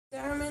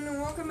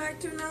back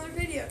to another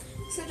video.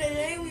 So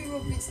today we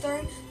will be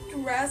starting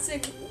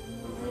Jurassic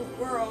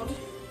World.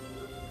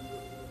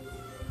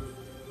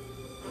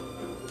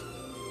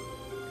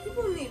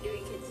 People need to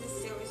be kids to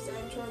see what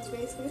dinosaurs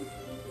basically.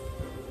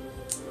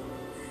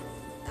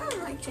 I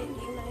don't like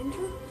changing my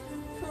intro.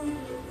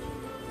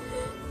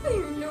 I don't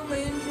even know my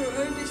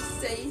intro, I just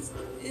say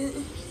it.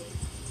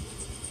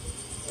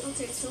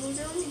 Okay, so we're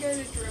going to get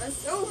a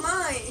dress. Oh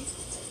my!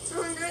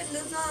 Oh my god,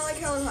 that's not like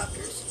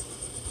helicopters.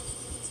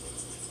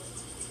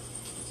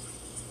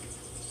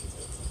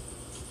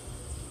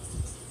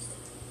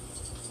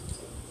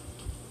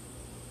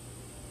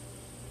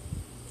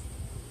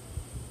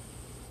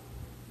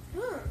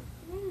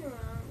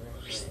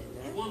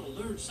 You want to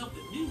learn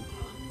something new,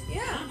 huh?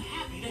 Yeah. I'm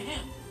happy to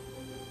help.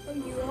 Oh,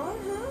 you are,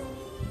 huh?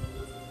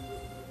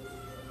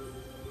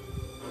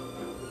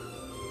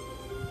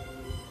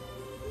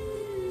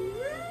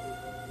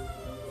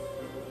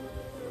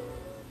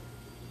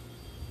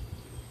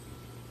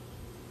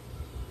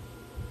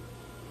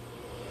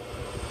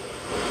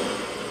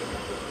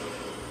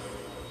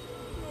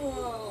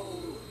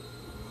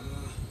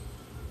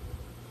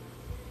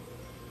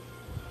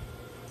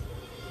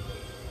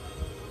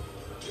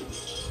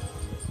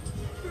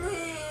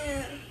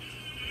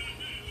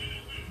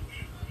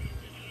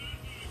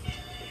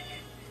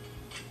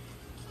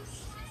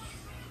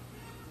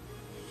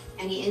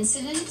 Any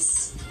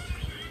incidents?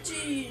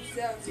 Jeez,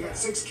 that's You got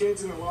 6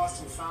 kids in the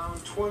lost and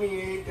found,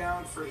 28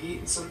 down for heat,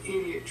 and some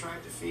idiot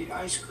tried to feed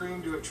ice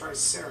cream to a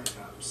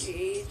triceratops.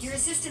 Jeez. Your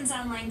assistant's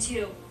online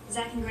too.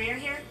 Zach and Gray are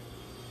here?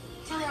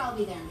 Tell her I'll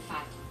be there in 5.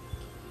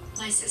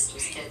 My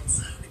sister's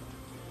kids.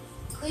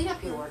 Clean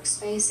up your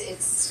workspace.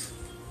 It's...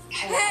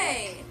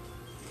 Hey!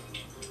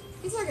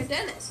 He's like a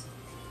dentist.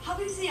 How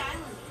big is the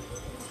island?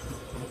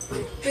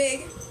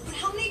 Big. But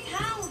how many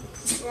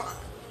pounds? Well,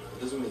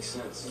 It doesn't make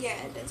sense.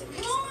 yeah, it doesn't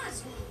make Come on!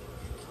 sense.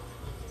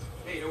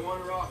 Hey, don't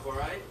wander off, all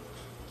right?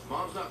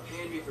 Mom's not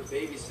paying me for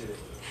babysitting.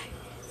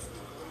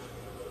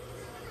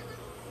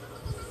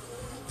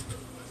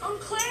 Oh,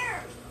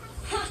 Claire!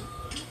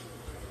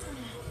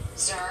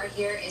 Zara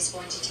here is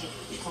going to take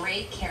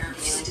great care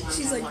of you until I'm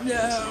She's done like, working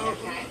no.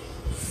 today, okay?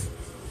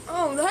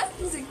 Oh, that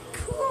is a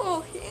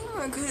cool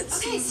camera. Good.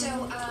 Okay, so,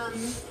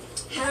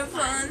 have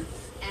fun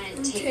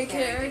and take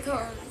care of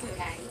care. the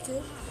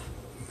Okay.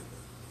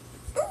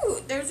 Ooh,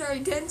 there's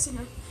already tents in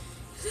her.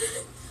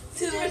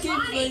 To like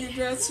in the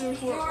dresser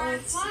for You're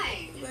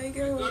flying.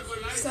 Lego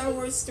Star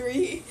Wars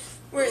 3,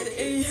 where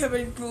they have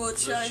a bullet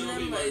shot in Show me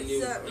them, my but new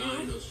it's that one.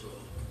 dinosaur.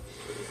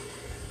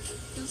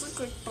 Those look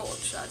like bullet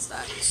shots.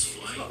 That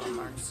photo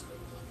marks.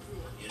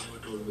 You never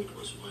told me it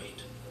was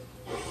white.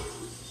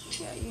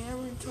 Yeah, you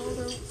never told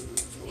her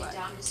what.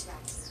 Indominus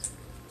Rex.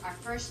 Our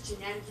first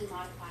genetically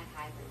modified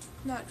hybrid.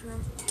 Not true.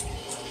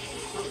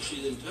 Oh,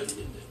 she's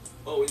intelligent then.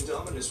 Oh,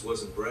 Indominus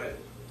wasn't bred.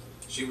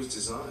 She was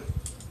designed.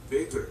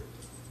 Bigger.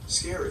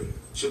 Scarier.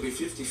 She'll be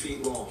 50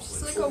 feet long.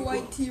 It's like a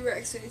white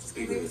T-Rex. It's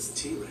Bigger than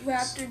T-Rex.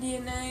 Raptor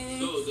DNA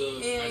So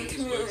the and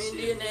chameleon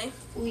identified DNA.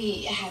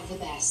 We have the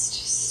best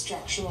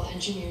structural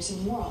engineers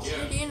in the world.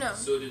 How do you know?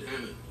 So did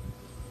Hammond.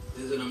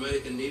 There's an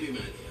American Navy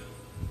man here,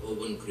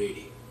 Owen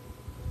Grady.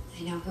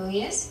 I know who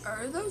he is.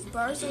 Are those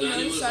bars The on the other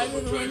animals side of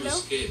often the try to window?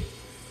 escape.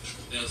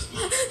 They're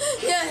smart.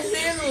 Yeah, his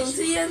animals.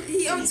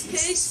 He owns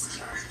pigs.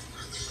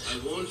 I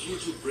want you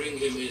to bring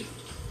him in.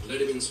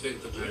 Let him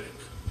inspect the paddock.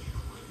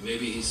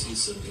 Maybe he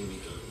sees something we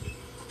don't.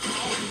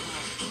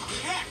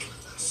 Heck!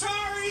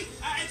 Sorry!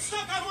 It's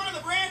stuck on one of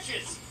the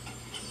branches!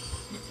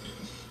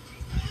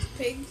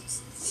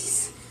 Pigs.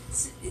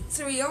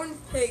 So he owns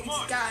pigs. Come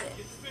on, Got it.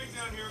 get the pig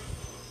down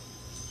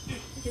here.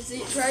 Because he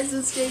tries to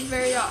escape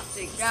very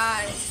often.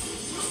 Got it.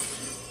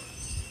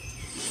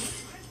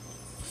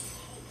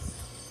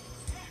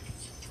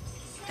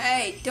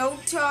 Hey,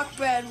 don't talk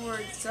bad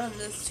words on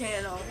this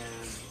channel.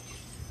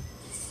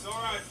 It's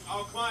alright,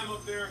 I'll climb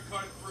up there and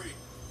cut it free.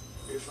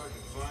 If I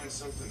can find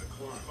something to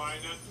climb. Try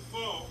not to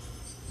fall.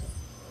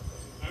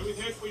 I would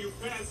hate for your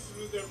pets to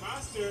lose their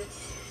master.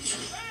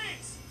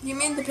 Thanks! You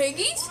mean the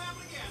piggies? Won't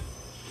happen again.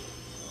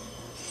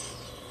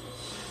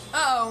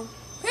 Uh-oh.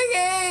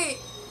 Piggy!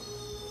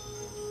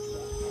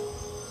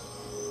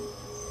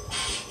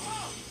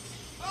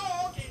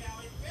 Oh, okay now,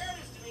 in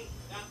fairness to me,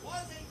 that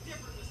was a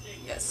different mistake.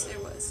 Yes,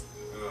 it was.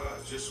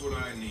 Just what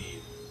I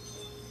need.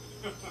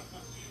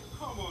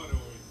 Come on, Owen.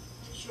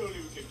 Surely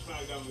we can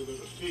track down the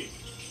little pig.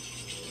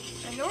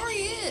 I know where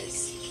he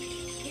is.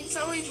 He's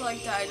always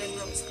like died in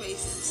those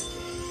places.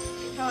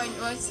 How I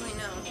mostly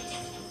know.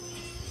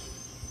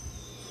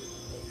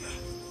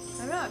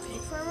 I'm not a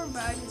pig farmer,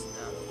 but I just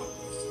know.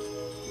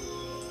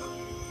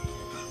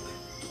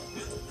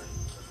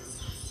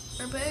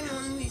 We're putting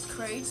one of these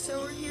crates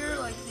over here,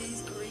 like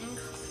these green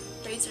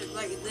crates, or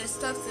like this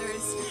stuff.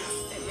 There's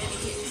a mini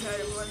kid inside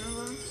of one of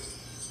them.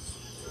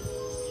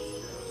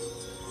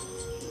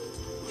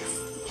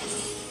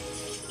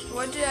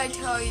 What did I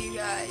tell you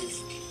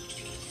guys?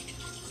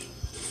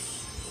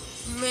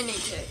 Mini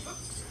kit.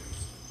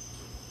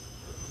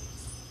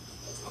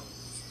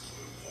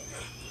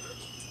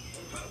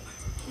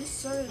 This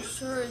sun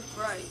sure is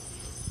bright.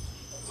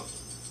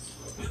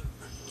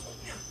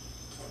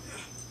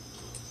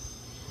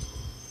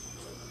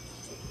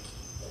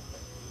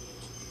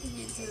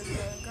 pigs in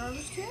the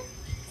garbage can?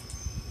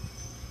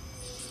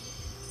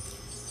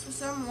 For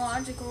some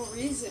logical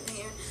reason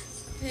here,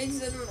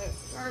 pigs in the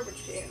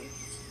garbage can.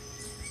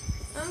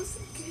 I don't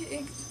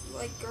think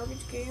like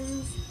garbage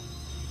cans.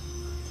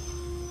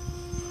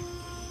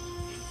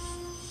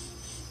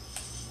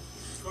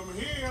 Come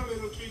here,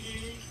 little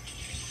piggy.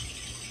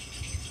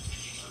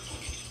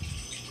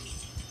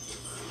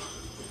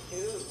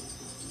 Ew.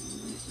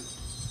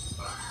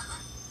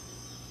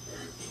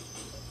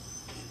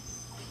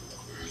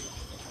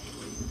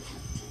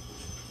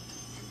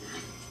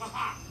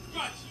 Haha,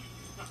 got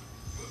you.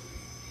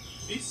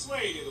 This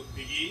way, little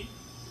piggy.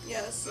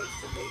 Yes,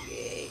 it's the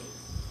biggie.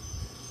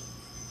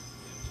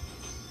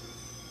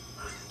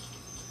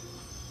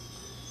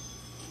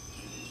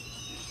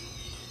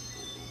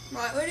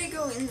 Why would it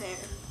go in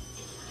there?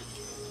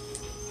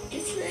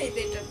 This way,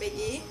 little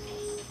biggie.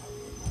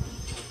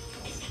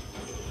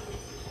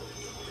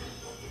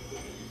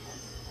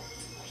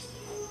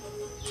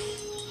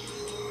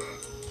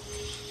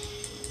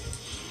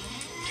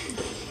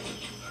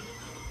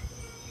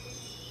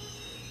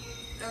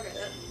 Okay,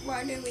 then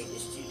why did we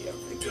just do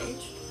the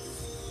cage?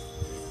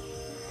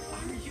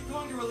 Are you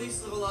going to release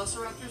the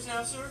velociraptors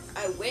now, sir?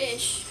 I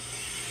wish.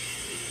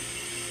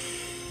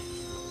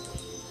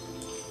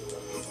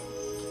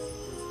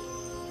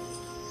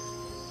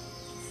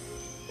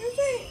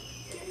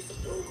 There's a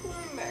blue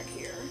coin back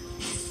here.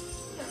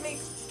 Let me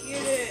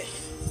get it.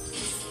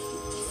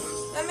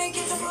 Let me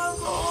get the blue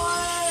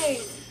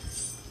coin.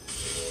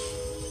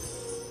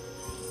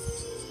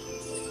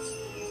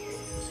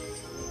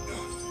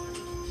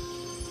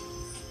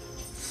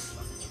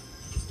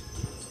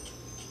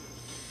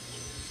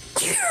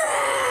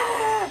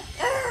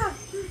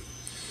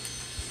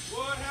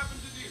 What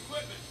happened to the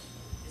equipment?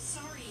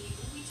 Sorry,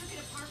 we took it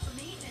apart for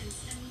maintenance,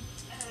 and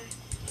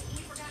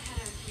we forgot how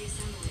to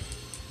reassemble it.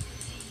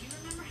 Do you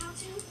remember how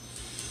to?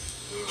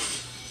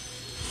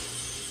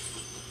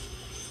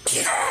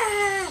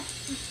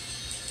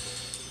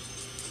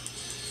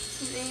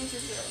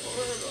 These are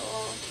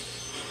horrible.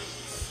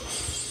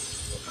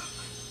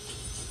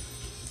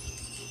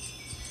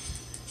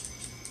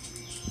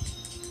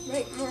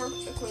 Make more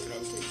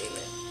equipment to do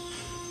it.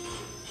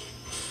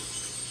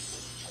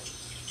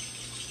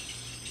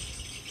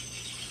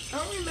 I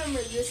don't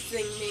remember this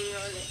thing being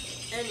on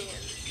any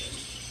of them.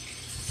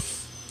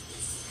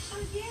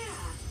 Oh yeah,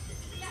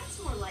 that's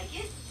more like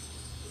it.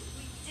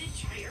 We did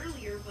try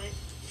earlier, but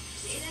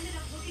it ended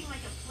up looking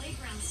like a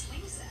playground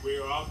swing set.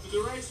 We're off to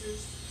the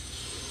races.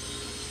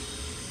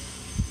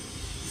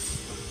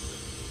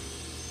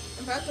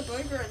 About the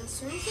playground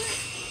swing set?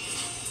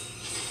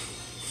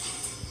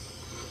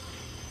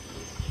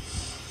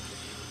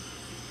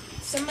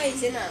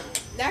 Somebody's in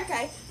that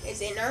guy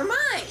is in our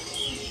mind.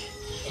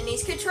 And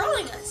he's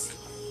controlling us.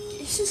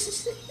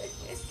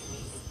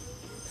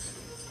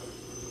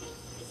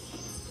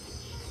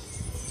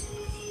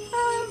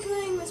 I'm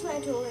playing with my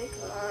toy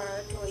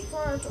car, toy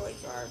car, toy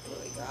car,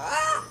 toy car.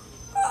 Ah!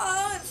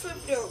 Oh, it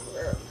flipped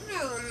over.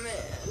 Oh,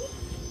 man.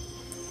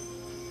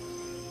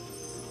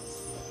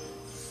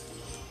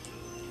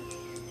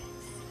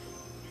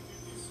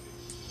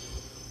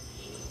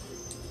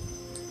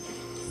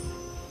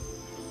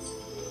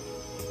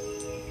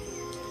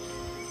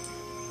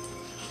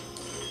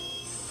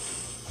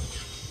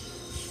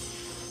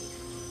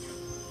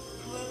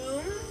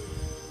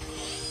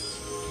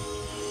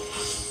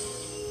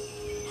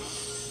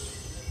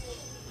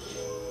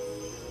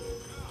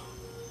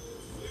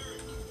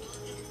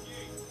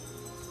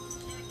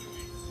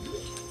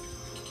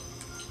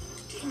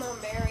 Come on,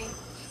 Barry.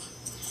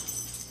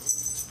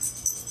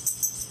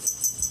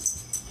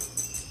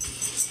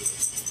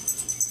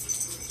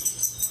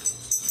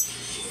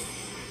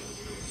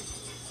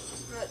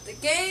 Let the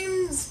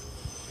games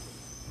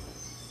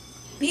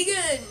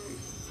begin.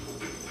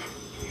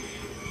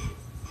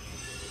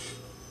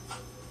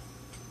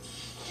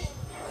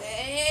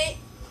 Wait,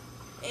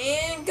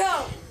 and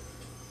go.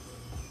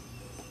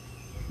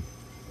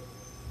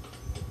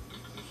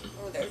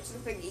 Oh, there's the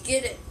piggy.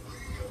 Get it.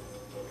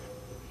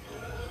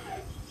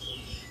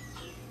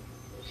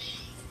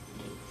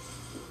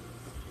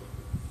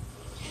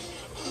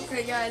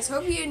 Okay guys,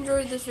 hope you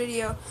enjoyed this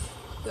video.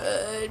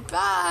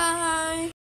 Goodbye.